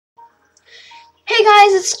Hey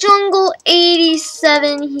guys, it's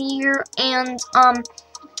Jungle87 here, and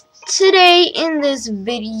today in this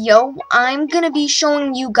video, I'm gonna be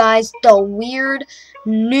showing you guys the weird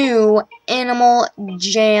new Animal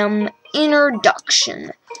Jam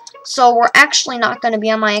introduction. So we're actually not gonna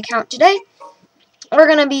be on my account today. We're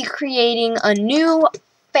gonna be creating a new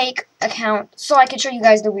fake account so I can show you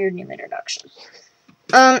guys the weird new introduction.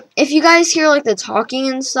 If you guys hear like the talking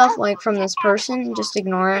and stuff like from this person, just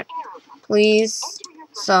ignore it, please.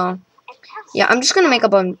 So, yeah, I'm just gonna make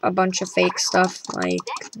up a bunch of fake stuff, like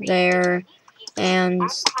there, and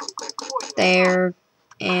there,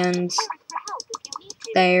 and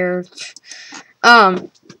there.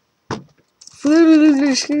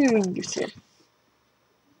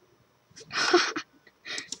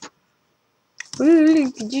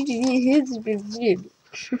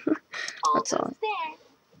 That's all.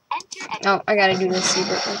 Oh, I gotta do this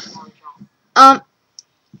secretly.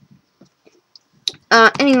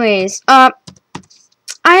 Anyways, I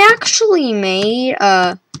actually made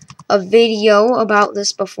a video about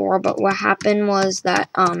this before, but what happened was that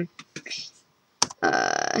what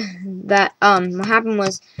happened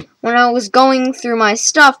was when I was going through my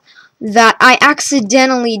stuff that I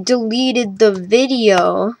accidentally deleted the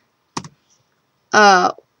video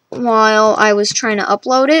while I was trying to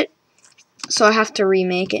upload it, so I have to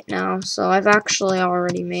remake it now. So I've actually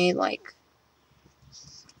already made like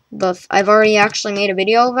I've already actually made a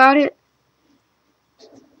video about it,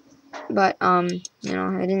 but you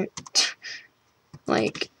know, I didn't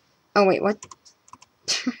like. Oh wait, what?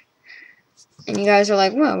 And you guys are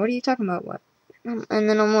like, what are you talking about? What? And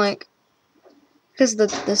then I'm like, because the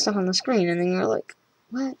stuff on the screen, and then you're like,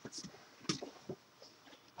 what?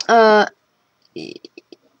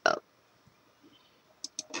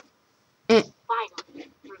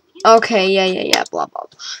 Okay, yeah, blah, blah,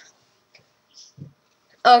 blah.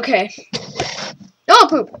 Okay. Oh,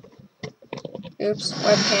 poop! Oops,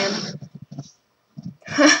 webcam.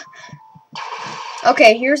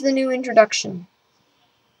 Okay, here's the new introduction.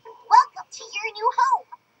 Welcome to your new home.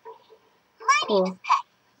 My Cool. name is Peck,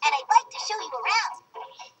 and I'd like to show you around.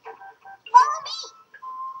 Follow me.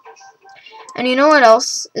 And you know what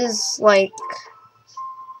else is, like,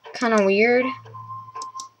 kind of weird?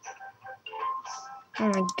 Oh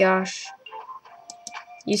my gosh.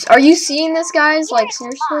 Are you seeing this, guys? Like,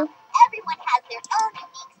 seriously? Everyone has their own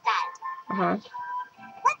unique style. Uh-huh.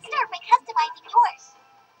 Let's start by customizing yours.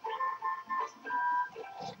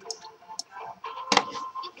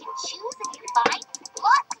 You can choose and combine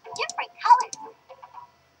lots of different colors.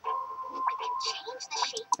 You can change the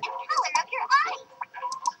shape and color of your eyes.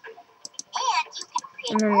 And you can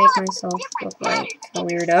create I'm gonna make lots of myself different look like patterns a in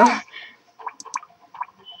your weirdo. set.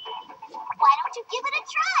 Why don't you give it a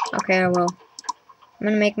try? Okay, I will. I'm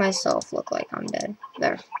gonna make myself look like I'm dead.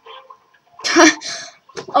 There.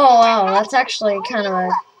 Oh wow, that's actually kind of a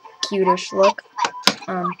cutish look.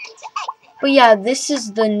 But yeah, this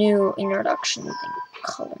is the new introduction thing.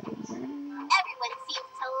 Color. Everyone seems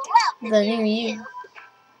to love The new you.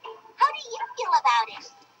 How do you feel about it?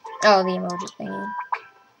 Oh, the emoji thingy.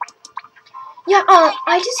 Yeah,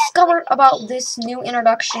 I discovered about this new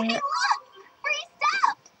introduction. Hey, look! Free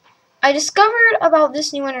stuff! I discovered about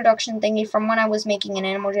this new introduction thingy from when I was making an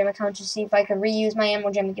Animal Jam account to see if I could reuse my Animal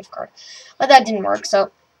Jam gift card. But that didn't work, so.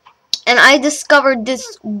 And I discovered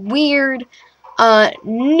this weird,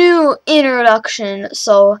 new introduction.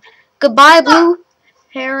 So, goodbye, Blue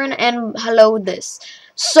Heron, and hello, this.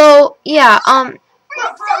 So, yeah, oh,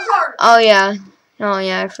 yeah. Oh,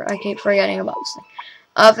 yeah, I keep forgetting about this thing.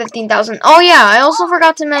 15,000. Oh, yeah, I also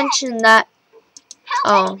forgot to mention that,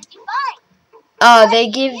 they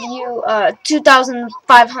give you,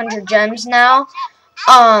 2,500 gems now,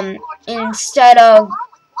 instead of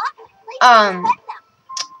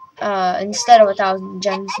 1,000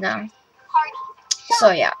 gems now. So,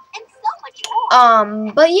 yeah.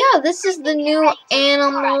 But yeah, this is the new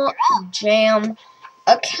Animal Jam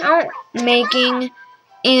account making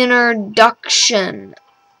introduction.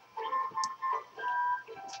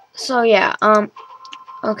 So yeah,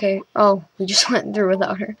 okay. Oh, we just went through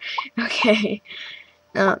without her. Okay.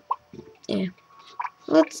 Yeah.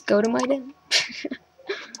 Let's go to my den.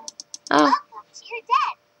 Oh.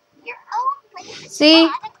 See?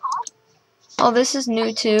 Oh, this is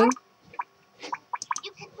new too.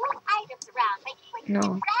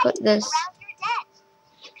 No, put this.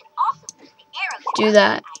 Do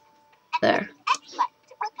that. There.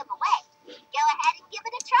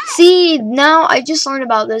 See, now I just learned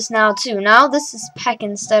about this now too. Now this is Peck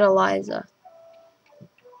instead of Liza.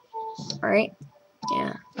 Right?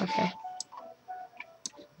 Yeah, okay.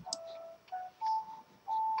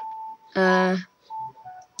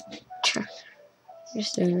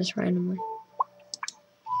 Just doing this randomly.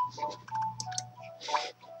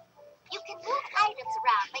 You can move items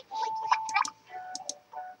around by clicking and pressing.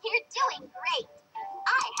 You're doing great. I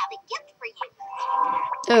have a gift for you.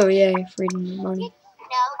 Oh yay, freedom money. Did you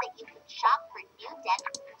know that you can shop for new den?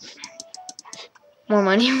 More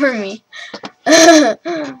money for me.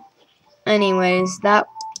 Anyways,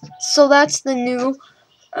 so that's the new.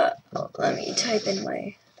 Let me type in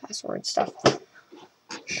my password stuff.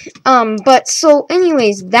 But so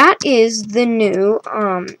anyways, that is the new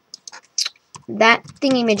that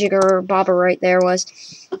thingy-majigger bobber right there was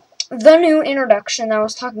the new introduction that I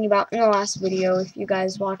was talking about in the last video. If you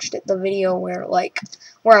guys watched it, the video where I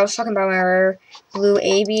was talking about my blue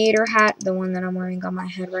aviator hat, the one that I'm wearing on my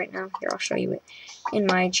head right now. Here, I'll show you it in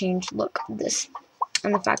my changed look. This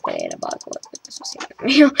and the fact that I had a bug. This was in the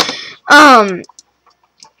video.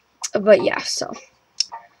 But yeah, so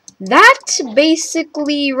that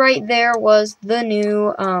basically right there was the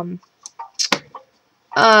new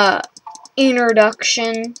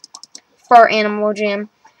introduction for Animal Jam.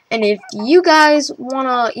 And if you guys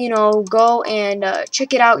wanna, go and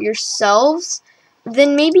check it out yourselves,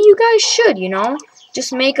 then maybe you guys should,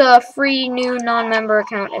 just make a free new non-member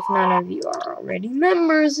account if none of you are already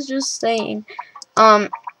members. Just saying. Oh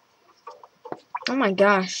my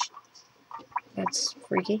gosh, that's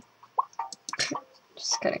freaky.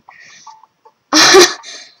 Just kidding.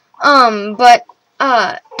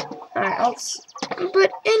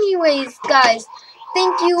 But anyways, guys,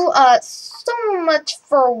 thank you so much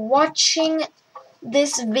for watching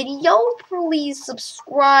this video. Please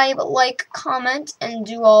subscribe, like, comment, and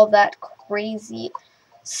do all that crazy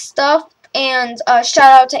stuff. And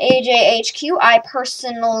shout out to AJHQ.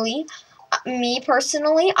 Me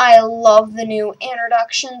personally, I love the new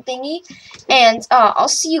introduction thingy. And I'll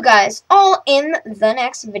see you guys all in the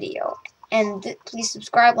next video. And please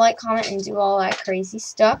subscribe, like, comment, and do all that crazy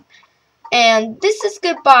stuff. And this is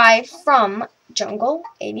goodbye from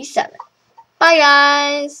Jungle87. Bye,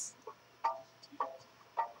 guys!